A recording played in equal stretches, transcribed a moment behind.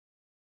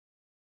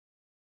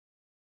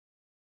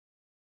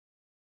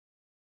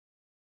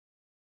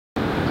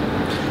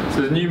So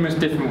there's numerous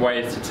different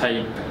ways to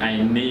tape a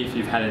knee if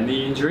you've had a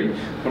knee injury.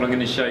 What I'm going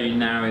to show you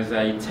now is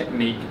a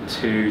technique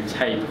to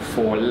tape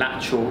for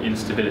lateral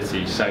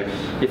instability. So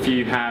if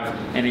you have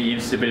any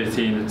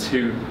instability in the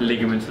two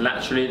ligaments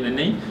laterally in the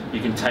knee,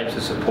 you can tape to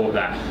support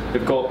that.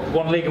 We've got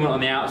one ligament on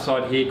the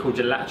outside here called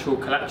your lateral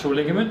collateral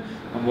ligament,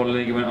 and one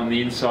ligament on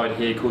the inside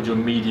here called your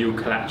medial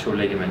collateral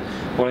ligament.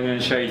 What I'm going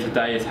to show you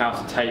today is how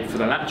to tape for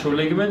the lateral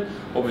ligament.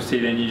 Obviously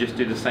then you just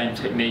do the same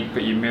technique,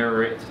 but you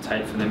mirror it to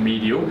tape for the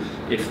medial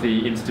if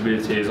the instability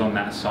is on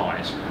that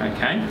side.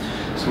 Okay,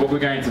 so what we're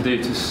going to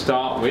do to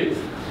start with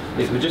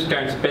is we're just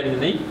going to bend the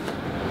knee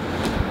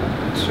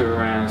to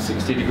around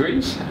 60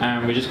 degrees,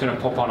 and we're just going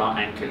to pop on our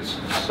anchors.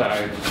 So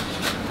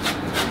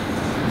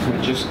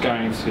we're just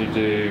going to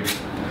do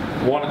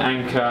one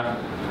anchor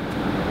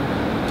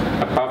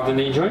above the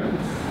knee joint,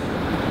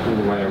 all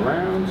the way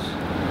around,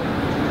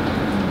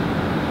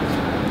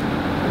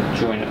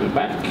 joint at the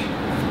back,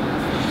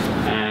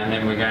 and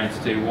then we're going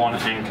to do one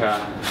anchor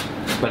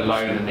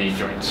below the knee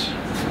joint.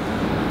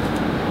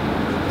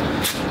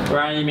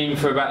 We're aiming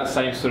for about the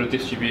same sort of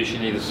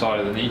distribution either side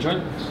of the knee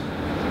joint.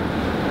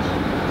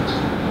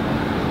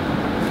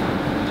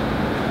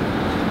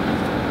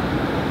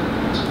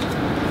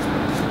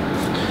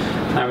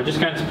 Now we're just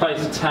going to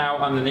place a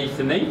towel underneath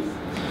the knee,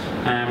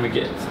 and we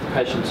get the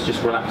patient to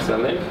just relax their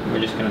leg.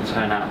 We're just going to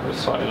turn outwards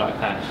slightly like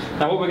that.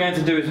 Now what we're going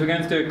to do is we're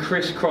going to do a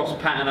crisscross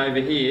pattern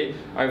over here,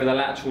 over the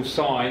lateral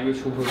side,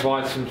 which will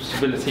provide some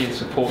stability and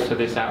support to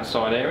this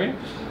outside area.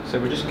 So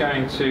we're just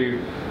going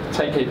to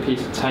take a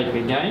piece of tape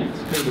again, it's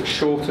a little bit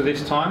shorter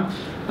this time.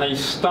 Now you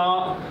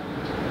start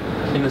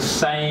in the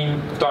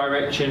same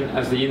direction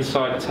as the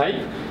inside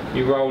tape.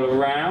 You roll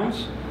around,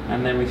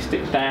 and then we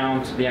stick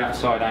down to the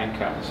outside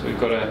anchor. So we've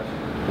got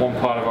one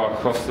part of our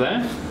cross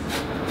there.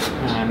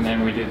 And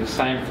then we do the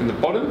same from the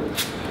bottom.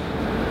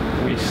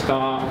 We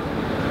start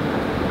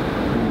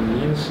on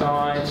the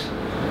inside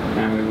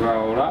and we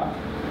roll up,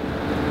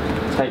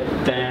 tape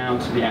down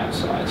to the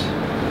outside.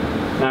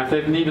 Now if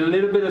they need a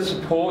little bit of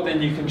support,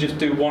 then you can just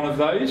do one of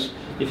those.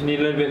 If you need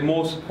a little bit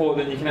more support,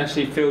 then you can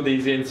actually fill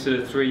these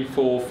into 3,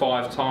 4,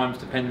 5 times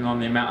depending on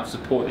the amount of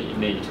support that you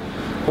need.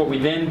 What we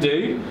then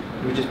do,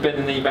 we just bend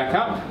the knee back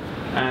up,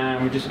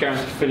 and we're just going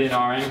to fill in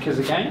our anchors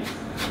again,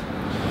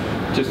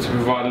 just to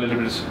provide a little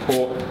bit of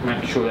support,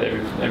 make sure that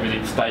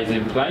everything stays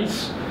in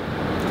place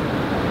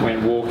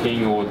when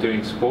walking or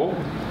doing sport.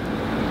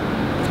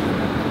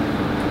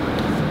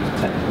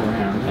 Just take it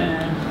around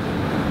there.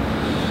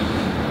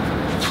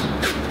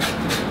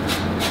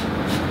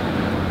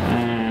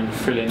 And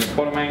fill in the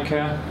bottom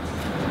anchor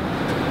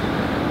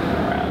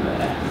around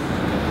there.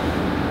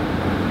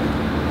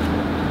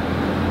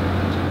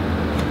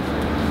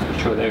 Make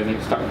sure that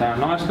everything's stuck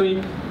down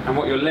nicely. And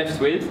what you're left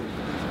with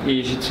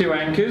is your 2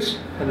 anchors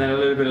and then a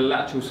little bit of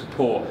lateral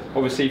support.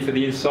 Obviously for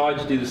the inside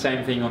you do the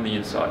same thing on the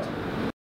inside.